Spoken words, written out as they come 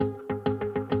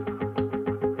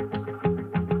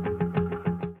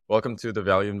welcome to the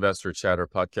Value Investor Chatter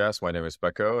podcast. My name is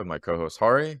Becco and my co-host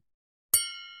Hari.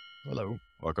 Hello.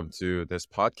 Welcome to this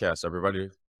podcast,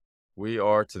 everybody. We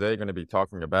are today going to be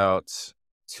talking about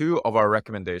two of our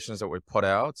recommendations that we put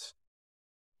out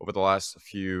over the last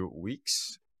few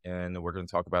weeks, and we're going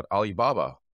to talk about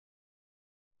Alibaba.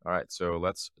 All right, so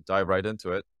let's dive right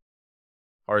into it.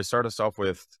 Hari, start us off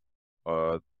with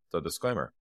the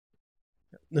disclaimer.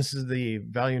 This is the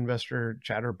Value Investor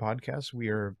Chatter podcast. We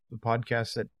are the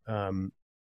podcast that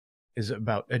is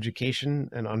about education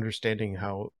and understanding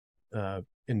how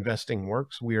investing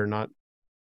works. We are not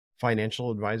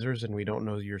financial advisors and we don't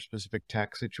know your specific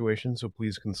tax situation, so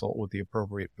please consult with the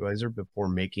appropriate advisor before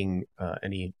making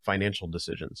any financial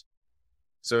decisions.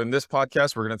 So in this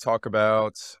podcast, we're going to talk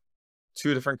about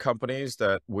two different companies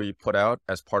that we put out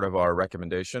as part of our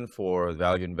recommendation for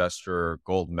Value Investor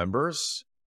Gold members.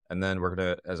 And then we're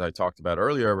going to, as I talked about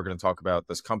earlier, we're going to talk about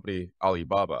this company,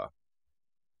 Alibaba.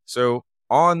 So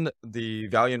on the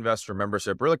Value Investor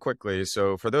membership, really quickly,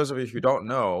 so for those of you who don't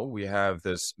know, we have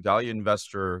this Value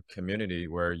Investor community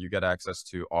where you get access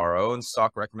to our own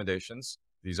stock recommendations.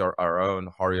 These are our own,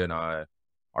 Hari and I,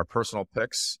 our personal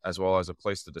picks, as well as a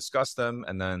place to discuss them.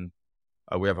 And then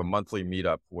we have a monthly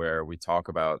meetup where we talk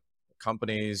about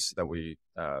companies that we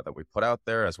put out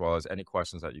there, as well as any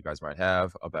questions that you guys might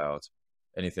have about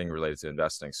anything related to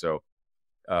investing. So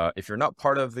if you're not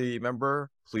part of the member,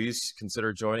 please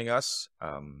consider joining us.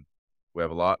 We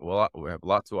have a lot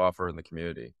to offer in the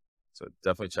community. So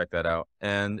definitely check that out.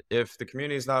 And if the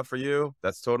community is not for you,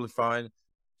 that's totally fine.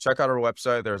 Check out our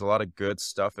website. There's a lot of good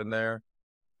stuff in there.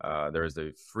 There's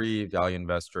a free Value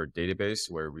Investor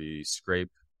database where we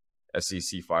scrape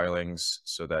SEC filings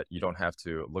so that you don't have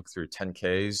to look through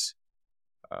 10Ks.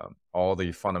 All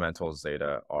the fundamentals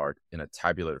data are in a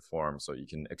tabular form, so you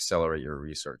can accelerate your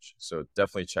research. So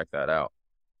definitely check that out.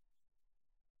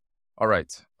 All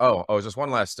right. Oh, just one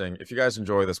last thing. If you guys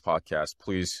enjoy this podcast,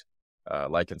 please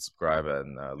like and subscribe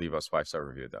and leave us 5-star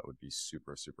review. That would be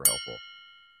super, super helpful.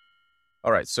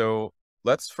 All right. So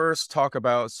let's first talk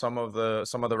about some of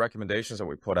the recommendations that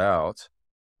we put out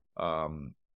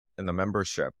in the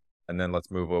membership, and then let's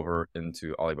move over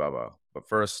into Alibaba. But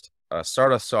first,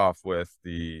 start us off with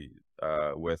the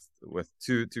with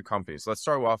two companies. Let's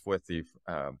start off with the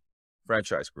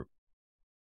Franchise Group.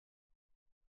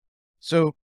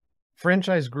 So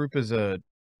Franchise Group is a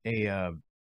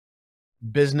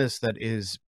business that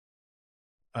is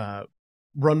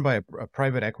run by a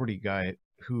private equity guy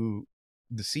who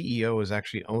the CEO is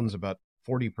actually owns about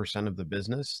 40% of the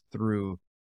business through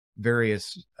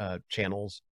various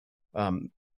channels,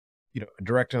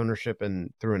 direct ownership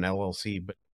and through an LLC.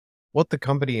 But what the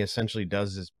company essentially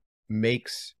does is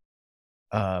makes,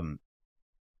 they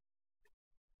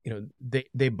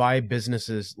buy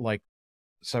businesses like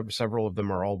several of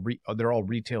them are they're all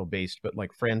retail based, but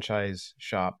like Franchise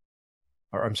Shop,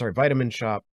 or I'm sorry, Vitamin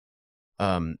Shop,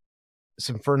 some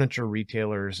furniture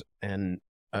retailers, and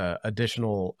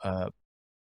additional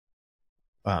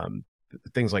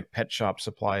things like pet shop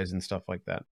supplies and stuff like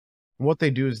that. And what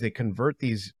they do is they convert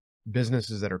these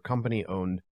businesses that are company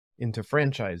owned into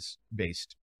franchise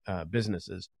based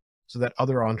businesses so that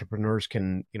other entrepreneurs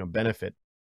can benefit,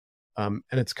 and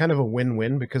it's kind of a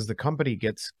win-win because the company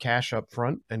gets cash up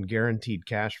front and guaranteed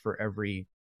cash for every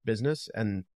business,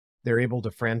 and they're able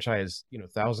to franchise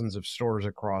thousands of stores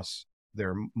across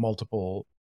their multiple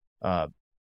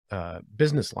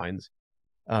business lines.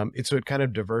 So it kind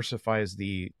of diversifies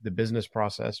the business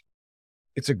process.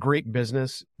 It's a great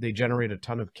business. They generate a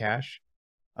ton of cash,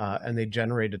 and they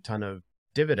generate a ton of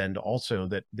dividend also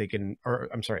that they can,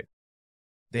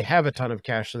 they have a ton of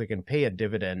cash so they can pay a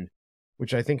dividend,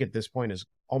 which I think at this point is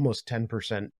almost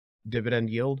 10% dividend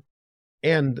yield.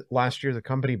 And last year, the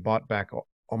company bought back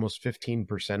almost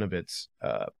 15% of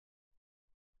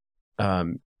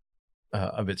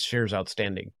its shares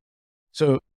outstanding.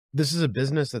 So this is a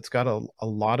business that's got a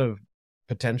lot of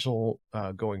potential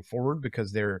going forward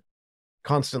because they're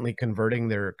constantly converting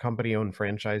their company-owned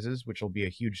franchises, which will be a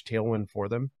huge tailwind for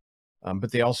them.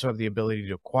 But they also have the ability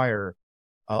to acquire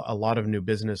a lot of new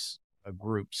business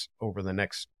groups over the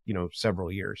next,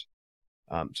 several years.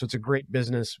 So it's a great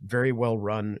business, very well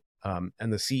run, and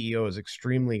the CEO is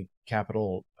extremely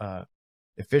capital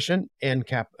efficient and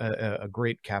a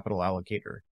great capital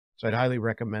allocator. So I'd highly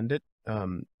recommend it,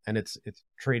 and it's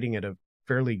trading at a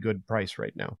fairly good price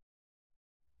right now.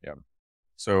 Yeah.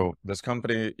 So this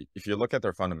company, if you look at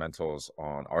their fundamentals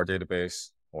on our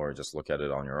database or just look at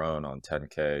it on your own on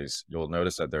 10Ks, you'll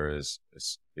notice that there is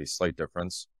a slight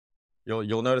difference.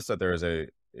 You'll notice that there is a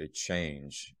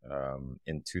change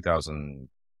in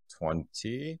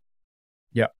 2020.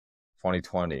 Yeah.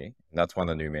 2020. And that's when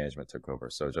the new management took over.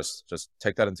 So just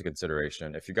take that into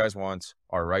consideration. If you guys want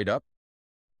our write-up,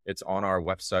 it's on our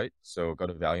website. So go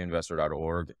to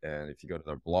valueinvestor.org. And if you go to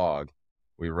their blog,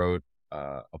 we wrote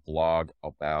a blog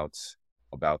about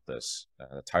this.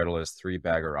 The title is Three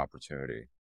Bagger Opportunity.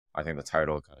 I think the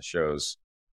title kind of shows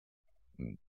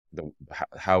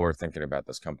how we're thinking about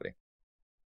this company.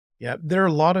 Yeah, there are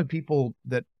a lot of people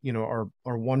that, are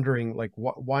wondering, like,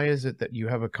 why is it that you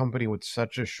have a company with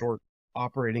such a short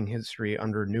operating history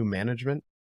under new management?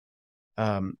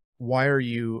 Why are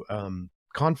you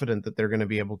confident that they're going to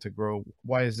be able to grow?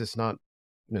 Why is this not,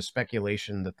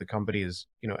 speculation that the company is,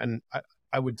 and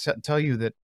I would tell you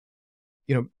that,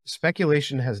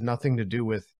 speculation has nothing to do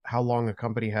with how long a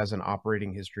company has an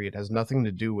operating history. It has nothing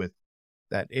to do with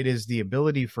that. It is the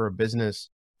ability for a business,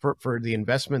 for the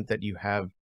investment that you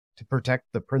have, to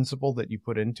protect the principal that you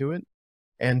put into it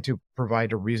and to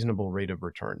provide a reasonable rate of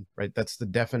return, right? That's the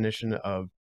definition of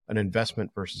an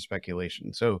investment versus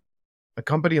speculation. So a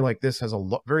company like this has a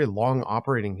very long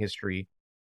operating history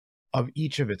of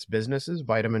each of its businesses.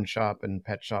 Vitamin Shop and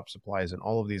Pet Shop Supplies and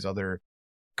all of these other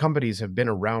companies have been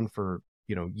around for,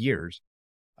 years.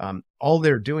 All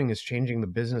they're doing is changing the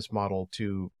business model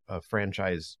to a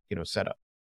franchise, setup,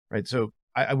 right? So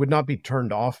I would not be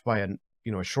turned off by a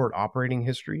short operating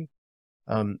history.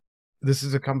 This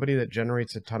is a company that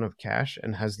generates a ton of cash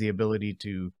and has the ability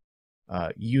to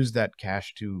use that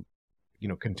cash to,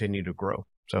 continue to grow.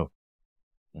 So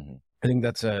I think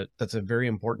that's a very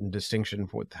important distinction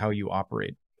with how you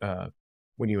operate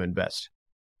when you invest.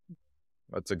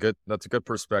 That's a good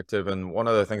perspective. And one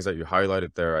of the things that you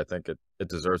highlighted there, I think it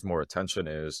deserves more attention,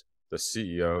 is the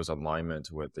CEO's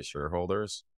alignment with the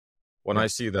shareholders. When I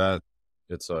see that,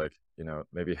 it's like,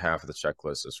 maybe half of the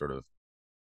checklist is sort of,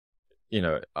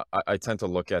 I tend to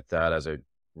look at that as a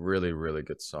really, really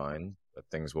good sign that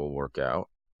things will work out.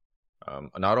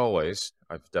 Not always.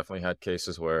 I've definitely had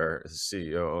cases where the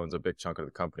CEO owns a big chunk of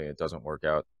the company. It doesn't work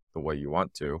out the way you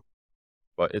want to,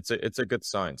 but it's a good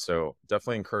sign. So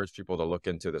definitely encourage people to look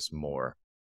into this more.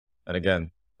 And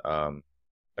again,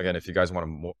 if you guys want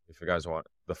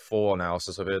the full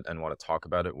analysis of it and want to talk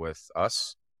about it with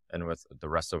us and with the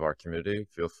rest of our community,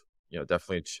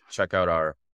 definitely check out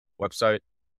our website.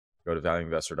 Go to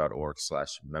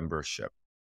valueinvestor.org/membership.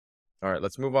 All right,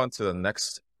 let's move on to the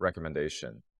next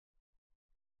recommendation.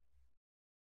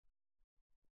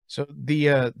 So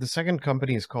the second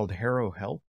company is called Harrow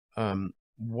Health.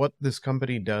 What this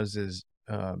company does is,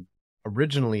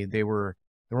 originally they were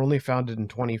only founded in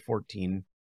 2014.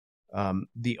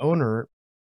 The owner,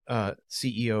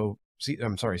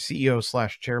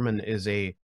 CEO/chairman, is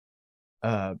a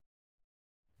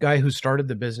guy who started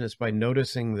the business by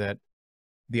noticing that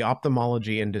the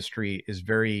ophthalmology industry is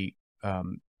very,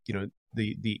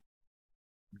 the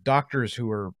doctors who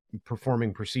are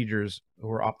performing procedures, who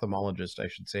are ophthalmologists, I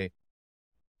should say,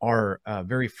 are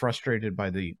very frustrated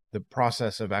by the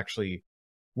process of actually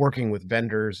working with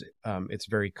vendors. It's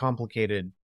very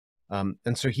complicated.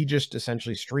 And so he just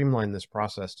essentially streamlined this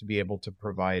process to be able to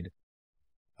provide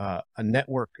a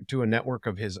network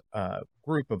of his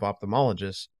group of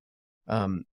ophthalmologists,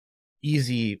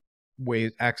 easy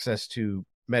access to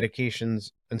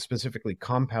medications and specifically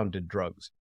compounded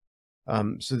drugs.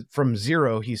 So from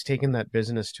zero, he's taken that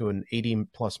business to an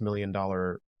 $80+ million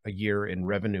a year in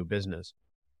revenue business.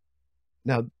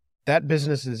 Now, that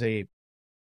business is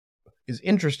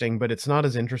interesting, but it's not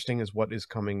as interesting as what is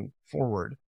coming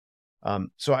forward.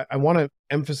 So I want to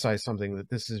emphasize something, that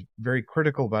this is very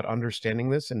critical about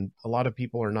understanding this, and a lot of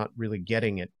people are not really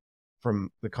getting it from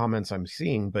the comments I'm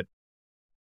seeing. But,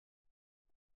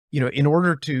 in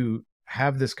order to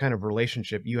have this kind of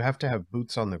relationship, you have to have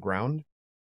boots on the ground.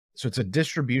 So it's a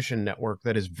distribution network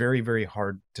that is very, very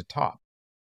hard to top.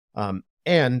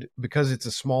 And because it's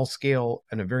a small scale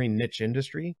and a very niche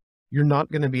industry, you're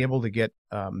not going to be able to get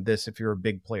this if you're a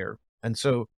big player. And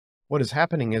so what is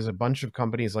happening is a bunch of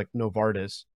companies like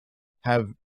Novartis have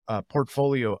a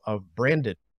portfolio of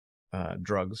branded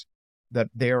drugs that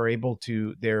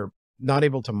they're not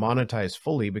able to monetize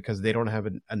fully because they don't have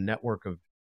a network of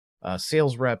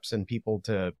sales reps and people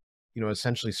to,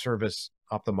 essentially service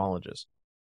ophthalmologists.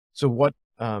 So what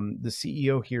the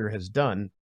CEO here has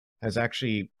done has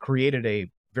actually created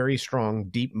a very strong,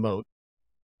 deep moat,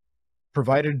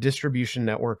 provided a distribution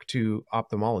network to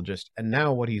ophthalmologists. And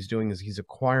now what he's doing is he's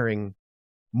acquiring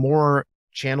more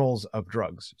channels of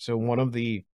drugs. So one of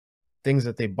the things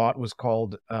that they bought was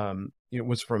called, it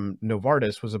was from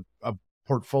Novartis, was a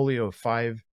portfolio of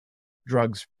 5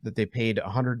 drugs that they paid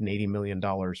 $180 million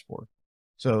for.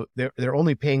 So they're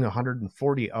only paying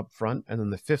 140 up front, and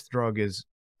then the 5th drug is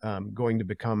going to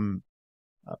become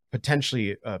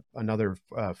potentially another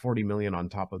 40 million on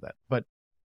top of that. But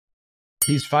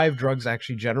these 5 drugs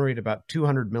actually generate about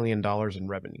 $200 million in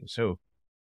revenue. So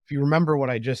if you remember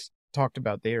what I just talked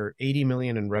about, they are 80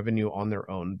 million in revenue on their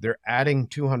own. They're adding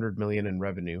 200 million in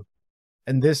revenue.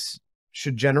 And this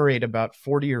should generate about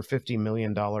 40 or 50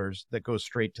 million dollars that goes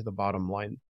straight to the bottom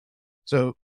line.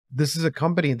 So this is a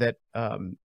company that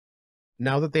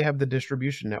now that they have the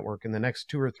distribution network, in the next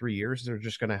 2 or 3 years, they're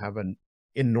just going to have an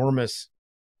enormous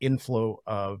inflow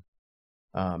of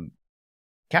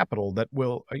capital that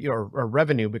will, or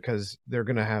revenue, because they're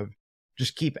going to have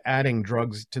just keep adding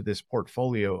drugs to this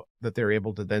portfolio that they're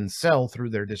able to then sell through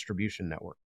their distribution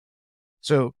network.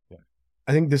 So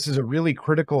I think this is a really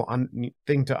critical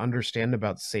thing to understand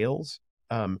about sales.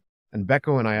 And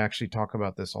Becco and I actually talk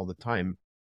about this all the time.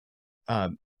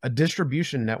 A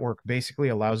distribution network basically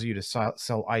allows you to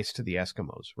sell ice to the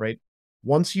Eskimos, right?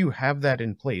 Once you have that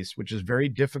in place, which is very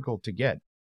difficult to get,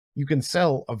 you can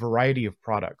sell a variety of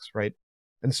products, right?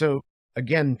 And so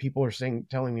again, people are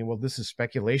telling me, well, this is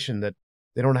speculation that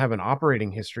they don't have an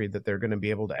operating history that they're going to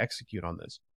be able to execute on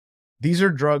this. These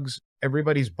are drugs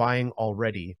everybody's buying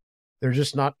already. They're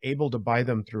just not able to buy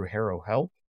them through Harrow Health.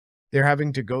 They're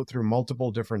having to go through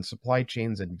multiple different supply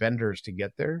chains and vendors to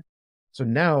get there. So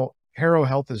now Harrow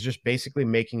Health is just basically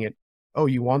making it, oh,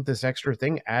 you want this extra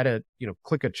thing?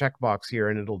 Click a checkbox here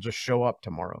and it'll just show up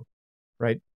tomorrow,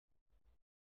 right?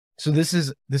 So this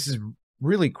is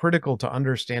really critical to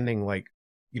understanding,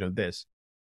 this.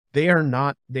 They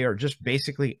are just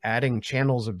basically adding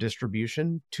channels of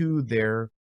distribution to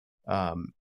their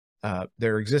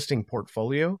existing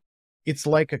portfolio. It's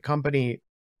like a company,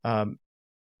 getting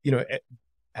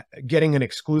an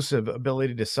exclusive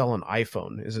ability to sell an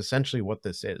iPhone is essentially what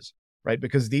this is, right?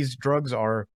 Because these drugs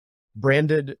are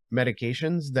branded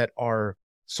medications that are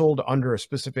sold under a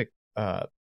specific,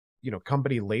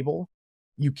 company label.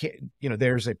 You can't,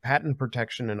 there's a patent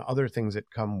protection and other things that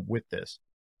come with this.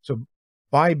 So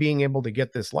by being able to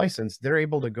get this license, they're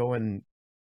able to go and,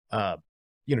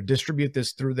 distribute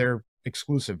this through their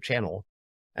exclusive channel.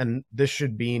 And this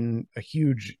should mean a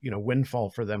huge, windfall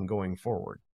for them going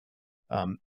forward.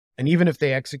 And even if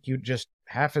they execute just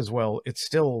half as well, it's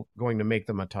still going to make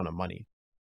them a ton of money.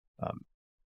 I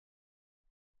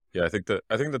think the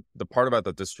part about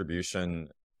the distribution,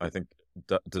 I think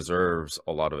deserves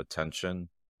a lot of attention.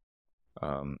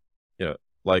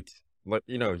 Like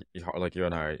you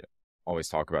and I always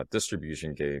talk about,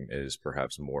 distribution game is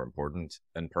perhaps more important,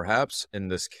 and perhaps in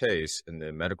this case, in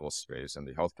the medical space and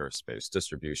the healthcare space,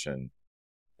 distribution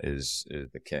is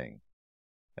the king.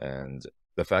 And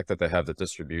the fact that they have the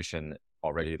distribution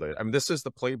already laid, I mean, this is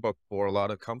the playbook for a lot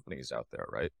of companies out there,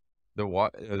 right? The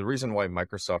reason why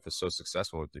Microsoft is so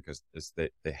successful is because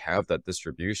they have that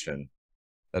distribution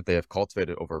that they have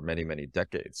cultivated over many, many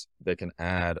decades. They can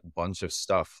add a bunch of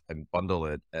stuff and bundle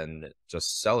it and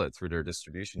just sell it through their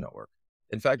distribution network.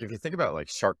 In fact, if you think about like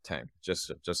Shark Tank, just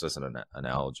as an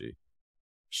analogy,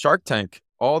 Shark Tank,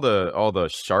 all the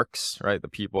sharks, right? The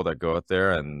people that go out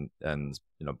there and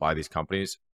buy these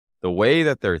companies, the way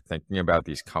that they're thinking about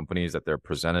these companies that they're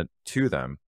presented to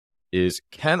them is,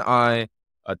 can I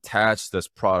attach this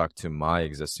product to my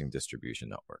existing distribution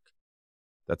network?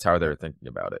 That's how they're thinking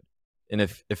about it. And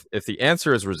if the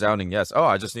answer is resounding yes,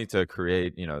 I just need to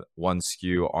create, one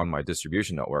SKU on my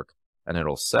distribution network and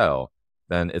it'll sell,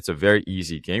 then it's a very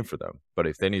easy game for them. But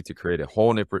if they need to create a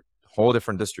whole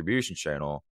different distribution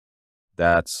channel,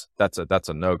 that's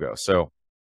a no-go. So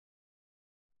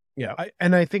yeah,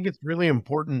 I think it's really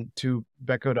important to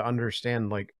Becco to understand,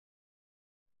 like,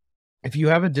 if you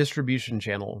have a distribution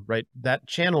channel, right, that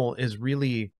channel is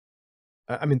really,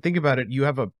 think about it. You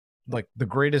have the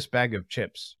greatest bag of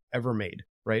chips ever made,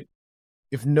 right?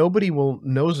 If nobody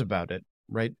knows about it,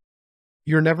 right,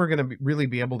 you're never going to really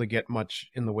be able to get much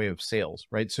in the way of sales,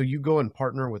 right? So you go and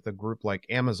partner with a group like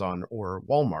Amazon or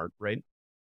Walmart, right?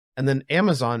 And then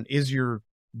Amazon is your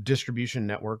distribution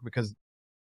network, because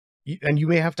you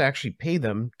may have to actually pay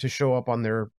them to show up on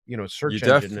their, search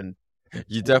engine. And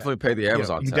you definitely pay the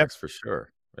Amazon tax for sure.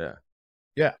 Yeah.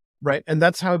 Yeah. Right. And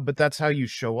that's how you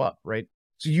show up, right?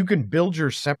 So you can build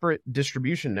your separate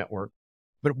distribution network,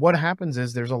 but what happens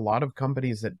is there's a lot of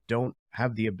companies that don't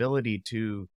have the ability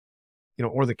to,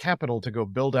 or the capital to go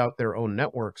build out their own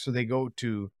network. So they go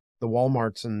to the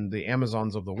Walmarts and the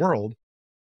Amazons of the world,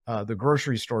 the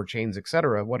grocery store chains, et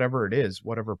cetera, whatever it is,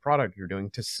 whatever product you're doing,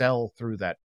 to sell through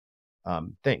that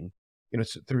thing,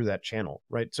 through that channel,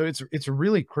 right? So it's a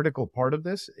really critical part of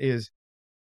this. Is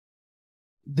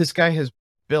this guy has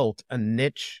built a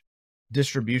niche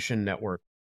distribution network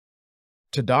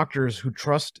to doctors who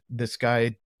trust this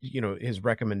guy, his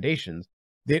recommendations.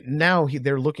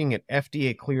 They're looking at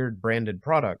FDA cleared branded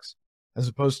products as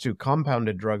opposed to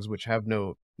compounded drugs, which have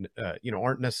no,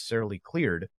 aren't necessarily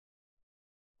cleared.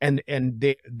 And and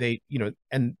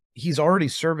he's already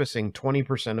servicing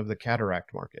 20% of the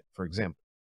cataract market, for example.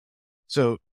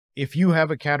 So if you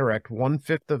have a cataract,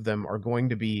 1/5 of them are going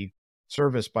to be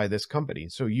serviced by this company.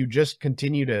 So you just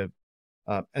continue to,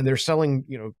 and they're selling,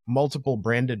 multiple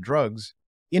branded drugs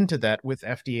into that with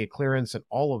FDA clearance and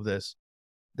all of this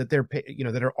that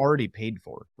that are already paid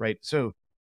for, right? So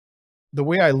the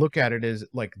way I look at it is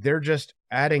like they're just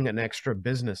adding an extra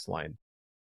business line,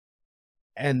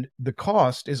 and the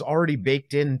cost is already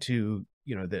baked into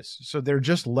this. So they're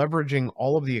just leveraging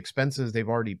all of the expenses they've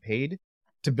already paid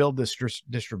to build this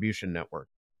distribution network.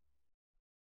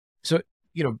 So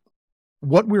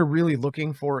what we're really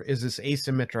looking for is this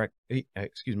asymmetric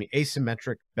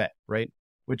bet, right?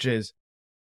 Which is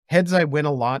heads I win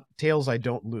a lot, tails I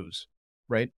don't lose,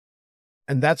 right?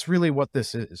 And that's really what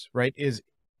this is, right? Is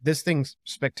this thing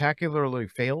spectacularly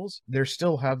fails, they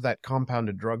still have that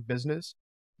compounded drug business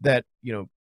that,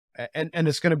 and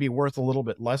it's going to be worth a little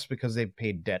bit less because they've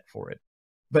paid debt for it.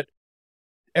 But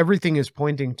everything is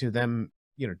pointing to them,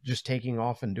 just taking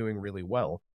off and doing really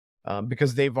well,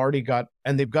 because they've got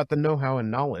the know-how and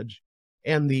knowledge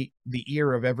and the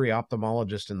ear of every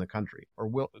ophthalmologist in the country, or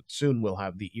will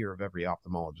have the ear of every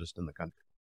ophthalmologist in the country.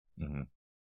 Mm-hmm.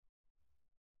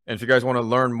 And if you guys want to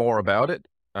learn more about it,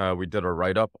 we did a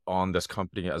write-up on this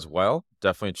company as well.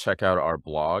 Definitely check out our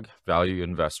blog,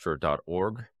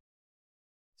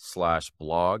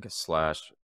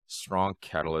 valueinvestor.org/blog/strong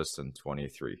catalyst in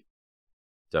 23.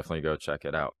 Definitely go check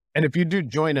it out. And if you do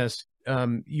join us,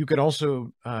 you could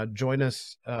also join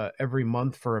us every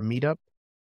month for a meetup,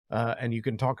 and you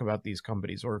can talk about these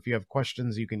companies. Or if you have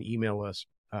questions, you can email us.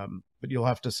 But you'll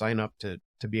have to sign up to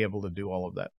be able to do all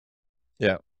of that.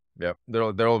 Yeah.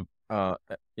 There'll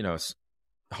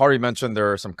Hari mentioned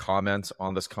there are some comments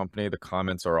on this company. The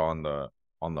comments are on the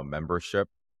membership.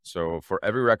 So for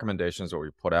every recommendations that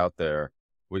we put out there,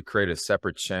 we create a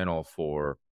separate channel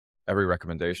for every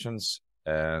recommendations,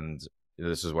 and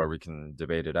this is where we can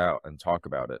debate it out and talk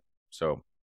about it. So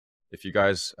if you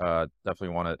guys want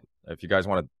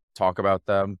to talk about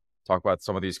them, talk about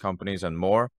some of these companies and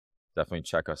more, definitely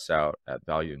check us out at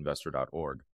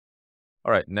valueinvestor.org.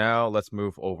 All right, now let's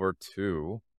move over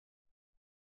to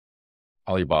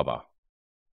Alibaba.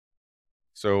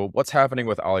 So what's happening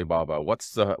with Alibaba?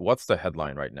 What's the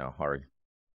headline right now, Hari?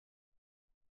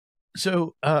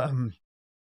 So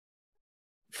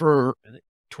for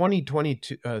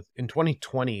 2022, in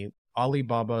 2020,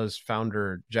 Alibaba's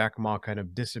founder Jack Ma kind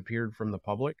of disappeared from the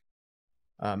public.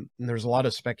 And there's a lot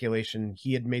of speculation.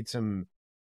 He had made some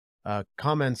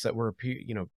comments that were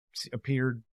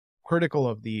appeared critical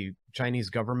of the Chinese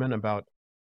government about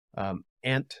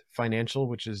Ant Financial,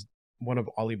 which is one of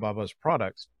Alibaba's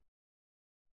product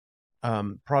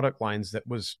lines that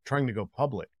was trying to go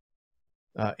public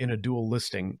in a dual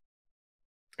listing.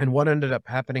 And what ended up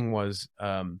happening was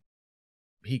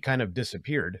he kind of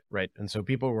disappeared, right? And so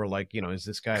people were like, is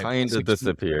this guy kind of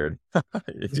disappeared?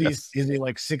 Yes. Is he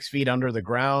like 6 feet under the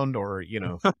ground, or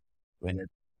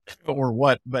or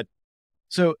what? But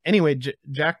so anyway,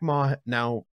 Jack Ma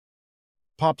now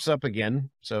pops up again.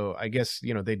 So I guess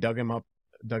they dug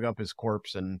up his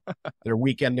corpse, and they're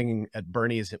weekending at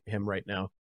Bernie's him right now.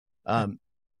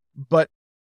 But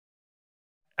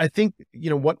I think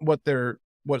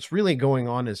what's really going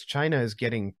on is China is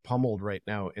getting pummeled right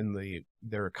now.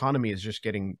 Their economy is just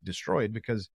getting destroyed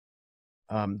because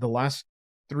the last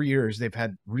 3 years they've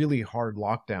had really hard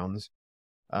lockdowns,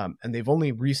 and they've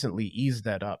only recently eased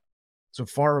that up. So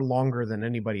far longer than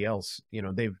anybody else,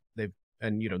 they've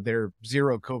their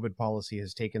zero COVID policy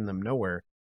has taken them nowhere.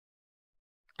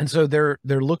 And so they're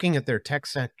looking at their tech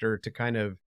sector to kind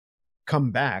of come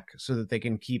back so that they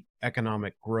can keep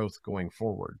economic growth going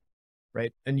forward,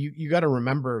 right? And you got to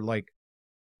remember,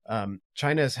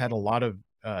 China has had a lot of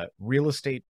real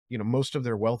estate. Most of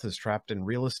their wealth is trapped in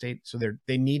real estate, so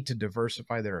they need to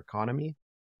diversify their economy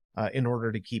in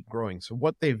order to keep growing. So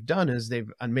what they've done is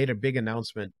they've made a big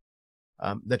announcement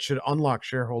that should unlock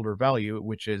shareholder value,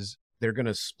 which is they're going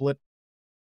to split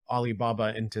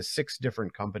Alibaba into 6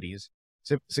 different companies,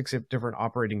 6 different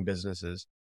operating businesses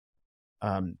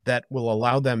that will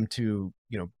allow them to,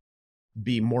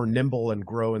 be more nimble and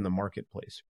grow in the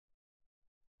marketplace.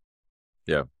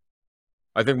 Yeah.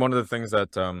 I think one of the things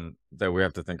that that we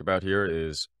have to think about here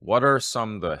is what are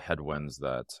some of the headwinds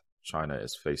that China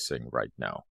is facing right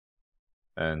now.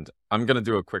 And I'm going to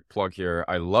do a quick plug here.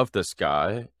 I love this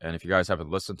guy, and if you guys haven't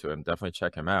listened to him, definitely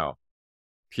check him out.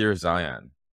 Pierre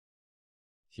Zian.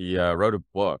 He wrote a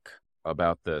book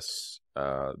about this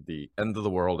The End of the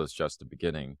World is Just the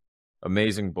Beginning.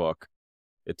 Amazing book.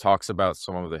 It talks about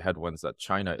some of the headwinds that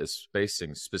China is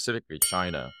facing, specifically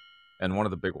China. And one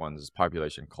of the big ones is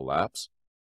population collapse.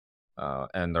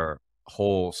 And there are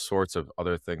whole sorts of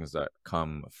other things that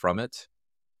come from it.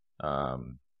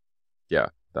 Um, yeah,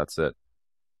 that's it.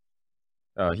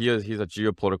 He's a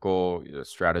geopolitical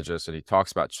strategist, and he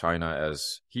talks about China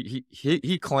as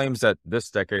he claims that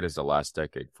this decade is the last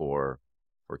decade for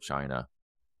China,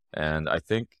 and I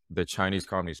think the Chinese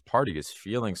Communist Party is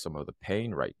feeling some of the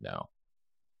pain right now,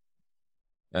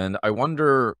 and I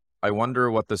wonder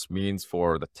what this means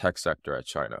for the tech sector at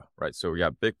China, right? So we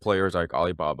got big players like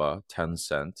Alibaba,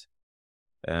 Tencent,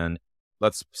 and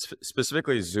let's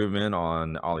specifically zoom in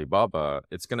on Alibaba.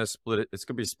 It's gonna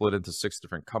be split into six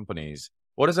different companies.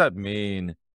 What does that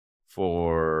mean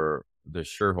for the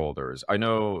shareholders? I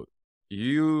know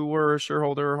you were a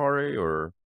shareholder, Hari,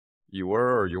 or you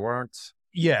were or you weren't.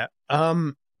 Yeah.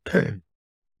 I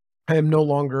am no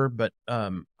longer, but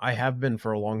I have been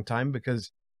for a long time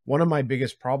because one of my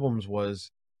biggest problems was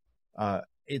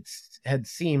it had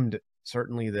seemed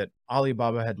certainly that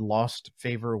Alibaba had lost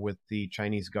favor with the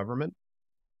Chinese government.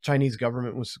 Chinese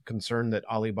government was concerned that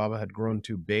Alibaba had grown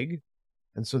too big,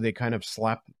 and so they kind of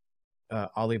slapped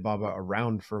Alibaba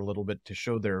around for a little bit to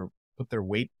show their put their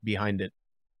weight behind it.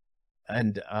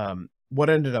 And what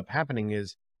ended up happening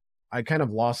is I kind of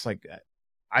lost like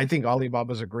I think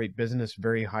Alibaba's a great business,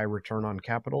 very high return on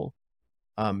capital.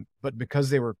 But because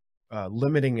they were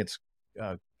limiting its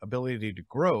ability to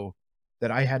grow,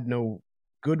 that I had no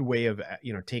good way of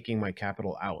taking my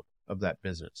capital out of that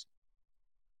business.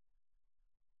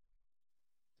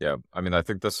 Yeah, I mean, I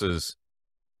think this was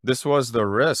the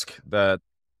risk that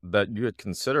you had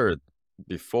considered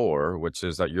before, which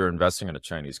is that you're investing in a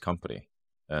Chinese company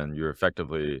and you're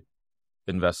effectively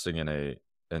investing in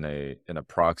a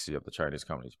proxy of the Chinese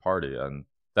Communist Party, and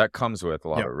that comes with a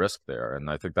lot Yep. of risk there. And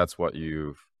I think that's what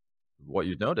you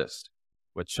noticed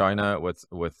with China, with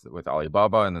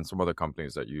Alibaba, and then some other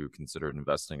companies that you considered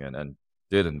investing in and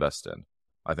did invest in.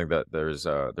 I think that there's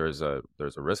a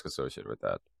risk associated with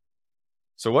that.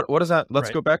 So what does that? Right. Let's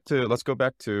go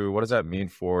back to what does that mean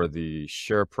for the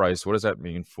share price? What does that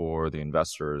mean for the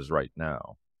investors right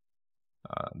now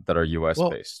that are U.S. Well,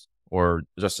 based or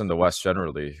just in the West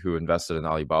generally who invested in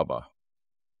Alibaba?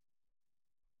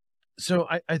 so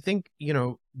I think,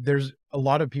 there's a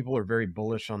lot of people are very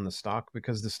bullish on the stock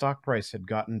because the stock price had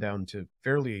gotten down to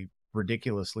fairly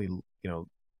ridiculously,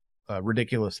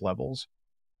 ridiculous levels.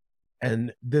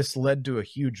 And this led to a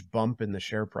huge bump in the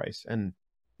share price. And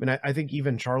I mean, I think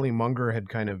even Charlie Munger had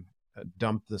kind of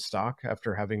dumped the stock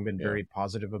after having been Yeah, very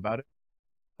positive about it.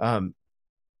 Um,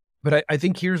 but I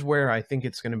think here's where I think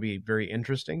it's going to be very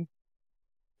interesting.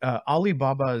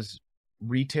 Alibaba's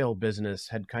retail business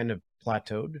had kind of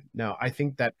plateaued. Now, I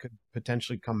think that could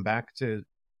potentially come back to,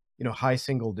 high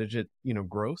single digit,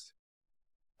 growth.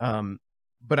 Um,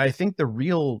 but I think the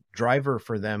real driver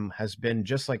for them has been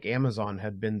just like Amazon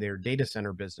had been their data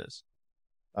center business.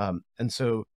 And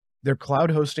so their cloud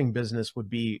hosting business would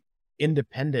be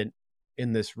independent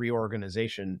in this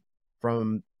reorganization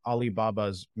from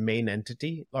Alibaba's main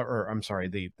entity, or I'm sorry,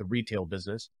 the retail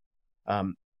business.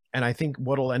 Um, and I think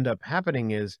what'll end up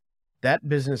happening is that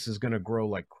business is going to grow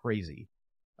like crazy.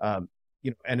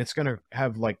 And it's going to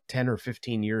have like 10 or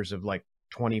 15 years of like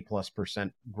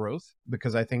 20+% growth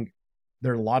because I think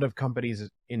there are a lot of companies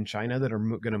in China that are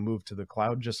going to move to the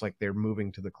cloud, just like they're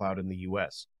moving to the cloud in the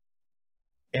US.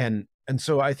 And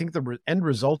so I think the end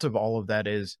result of all of that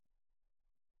is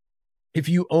if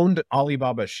you owned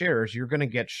Alibaba shares, you're going to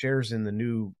get shares in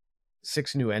the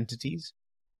six new entities.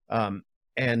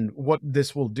 And what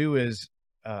this will do is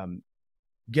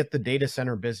get the data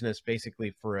center business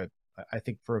basically I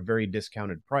think for a very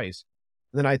discounted price.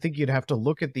 Then I think you'd have to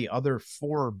look at the other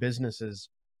four businesses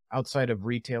outside of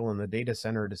retail and the data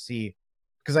center to see,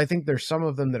 because I think there's some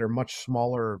of them that are much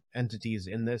smaller entities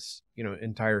in this,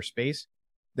 entire space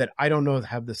that I don't know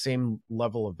have the same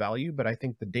level of value, but I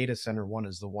think the data center one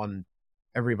is the one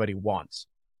everybody wants.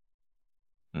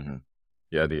 hmm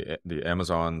yeah. The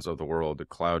Amazons of the world, the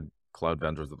cloud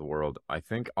vendors of the world. I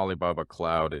think Alibaba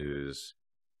Cloud is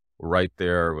right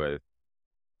there with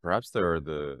perhaps they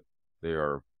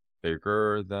are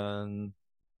bigger than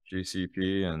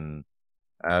GCP and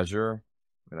Azure,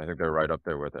 and I think they're right up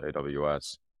there with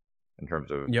AWS in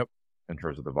terms of Yep.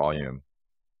 the volume.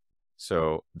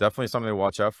 So definitely something to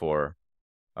watch out for.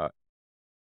 Uh,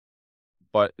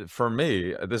 but for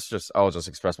me, I'll just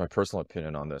express my personal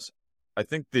opinion on this. I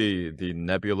think the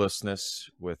nebulousness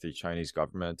with the Chinese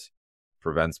government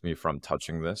prevents me from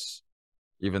touching this,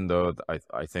 even though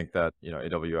I think that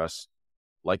AWS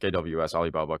like AWS,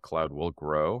 Alibaba Cloud will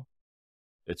grow.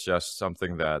 It's just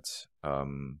something that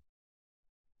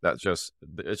it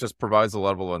just provides a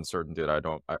level of uncertainty that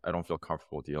I don't feel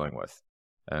comfortable dealing with.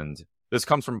 And this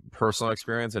comes from personal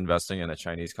experience investing in a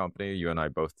Chinese company. You and I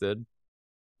both did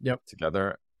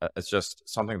together. It's just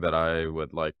something that I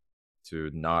would like to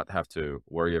not have to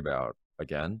worry about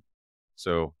again.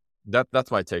 So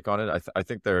that's my take on it. I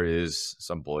think there is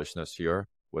some bullishness here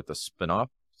with the spinoff.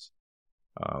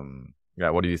 Yeah,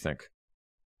 what do you think?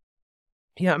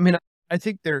 Yeah, I mean, I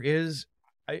think there is,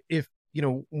 if,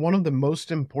 one of the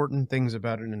most important things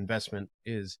about an investment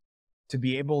is to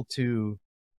be able to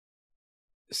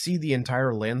see the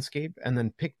entire landscape and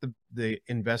then pick the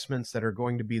investments that are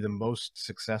going to be the most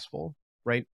successful,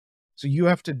 right? So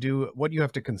what you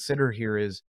have to consider here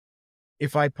is,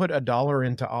 if I put $1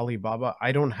 into Alibaba,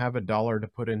 I don't have $1 to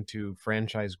put into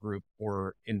Franchise Group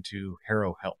or into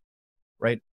Harrow Health,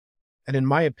 right? And in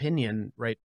my opinion,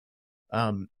 right,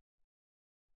 and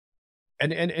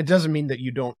it doesn't mean that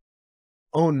you don't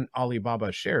own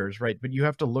Alibaba shares, right? But you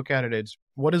have to look at it as,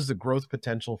 what is the growth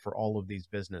potential for all of these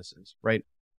businesses, right?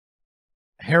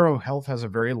 Harrow Health has a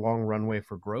very long runway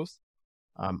for growth.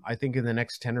 I think in the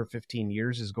next 10 or 15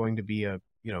 years is going to be a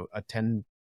 10,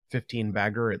 15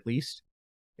 bagger at least,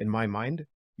 in my mind.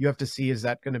 You have to see, is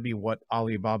that going to be what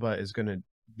Alibaba is going to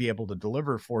be able to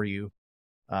deliver for you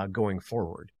going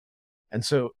forward? And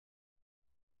so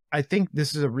I think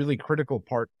this is a really critical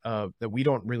part that we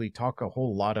don't really talk a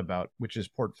whole lot about, which is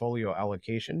portfolio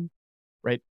allocation,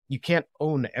 right? You can't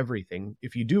own everything.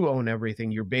 If you do own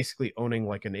everything, you're basically owning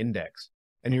like an index,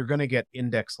 and you're going to get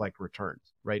index-like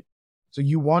returns, right? So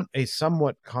you want a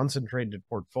somewhat concentrated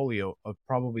portfolio of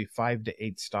probably 5 to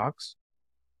 8 stocks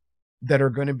that are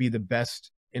going to be the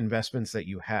best investments that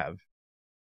you have.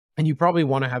 And you probably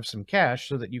want to have some cash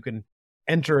so that you can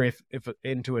enter if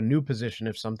into a new position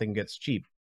if something gets cheap.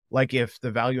 Like if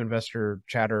the Value Investor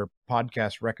Chatter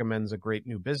podcast recommends a great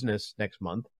new business next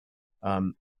month,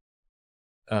 then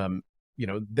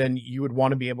you would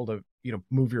want to be able to,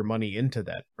 move your money into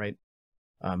that, right?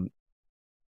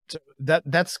 So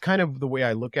that's kind of the way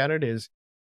I look at it. Is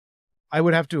I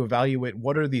would have to evaluate,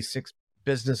 what are these 6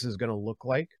 businesses going to look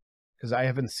like, because I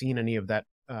haven't seen any of that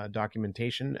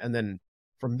documentation, and then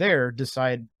from there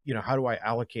decide, how do I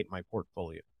allocate my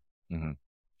portfolio? Mm-hmm.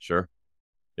 Sure.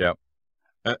 Yeah.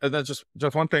 And then just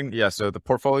one thing. Yeah. So the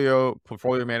portfolio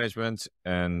management,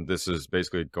 and this is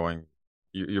basically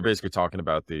you're basically talking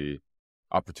about the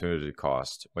opportunity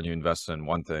cost. When you invest in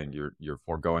one thing, you're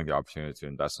foregoing the opportunity to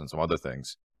invest in some other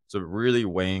things. So really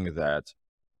weighing that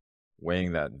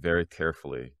very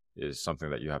carefully is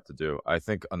something that you have to do. I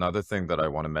think another thing that I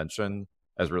want to mention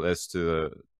as relates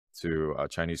to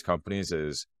Chinese companies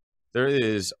is, there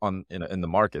is in the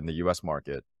market, in the U.S.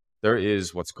 market, there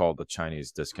is what's called the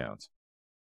Chinese discount,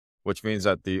 which means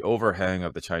that the overhang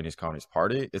of the Chinese Communist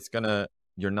Party,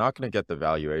 you're not going to get the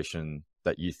valuation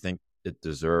that you think it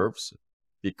deserves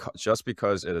just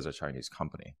because it is a Chinese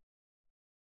company.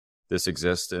 This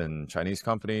exists in Chinese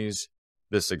companies.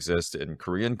 This exists in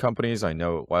Korean companies. I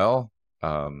know it well,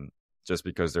 just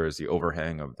because there is the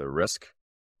overhang of the risk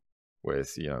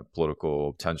with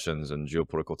political tensions and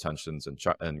geopolitical tensions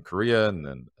in Korea and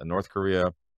then in North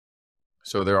Korea.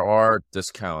 So there are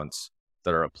discounts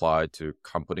that are applied to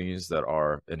companies that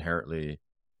are inherently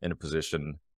in a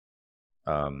position,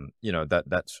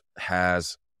 that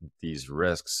has these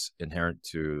risks inherent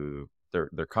to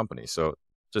their company. So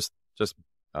just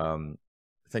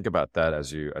think about that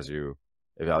as you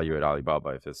evaluate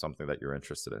Alibaba, if it's something that you're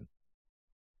interested in.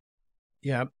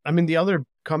 Yeah, I mean, the other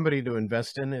company to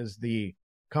invest in is the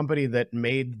company that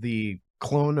made the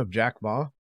clone of Jack Ma.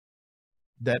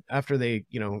 That after they,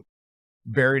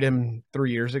 buried him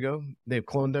 3 years ago, they've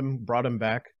cloned him, brought him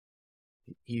back.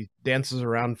 He dances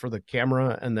around for the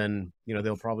camera, and then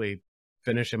they'll probably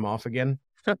finish him off again.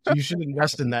 So you should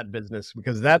invest in that business,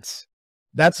 because that's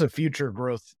a future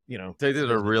growth. They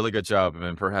did a really good job. I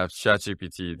mean, perhaps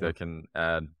ChatGPT, they can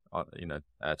add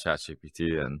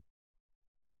ChatGPT and.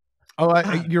 Oh,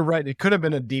 you're right. It could have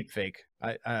been a deep fake.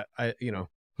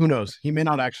 Who knows? He may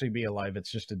not actually be alive. It's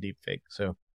just a deep fake.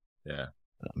 So, yeah.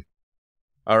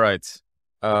 All right.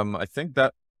 I think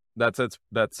that's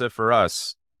it for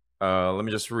us. Let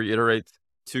me just reiterate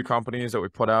 2 companies that we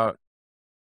put out.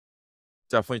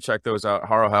 Definitely check those out: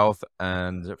 Harrow Health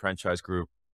and Franchise Group.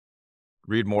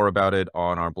 Read more about it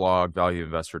on our blog,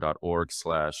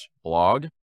 valueinvestor.org/blog.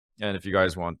 And if you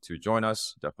guys want to join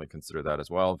us, definitely consider that as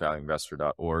well,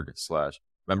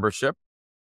 valueinvestor.org/membership.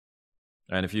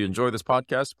 And if you enjoy this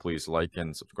podcast, please like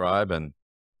and subscribe and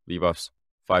leave us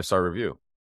 5-star review.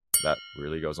 That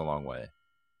really goes a long way.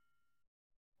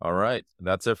 All right.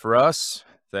 That's it for us.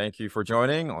 Thank you for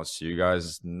joining. I'll see you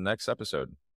guys next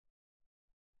episode.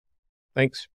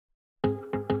 Thanks.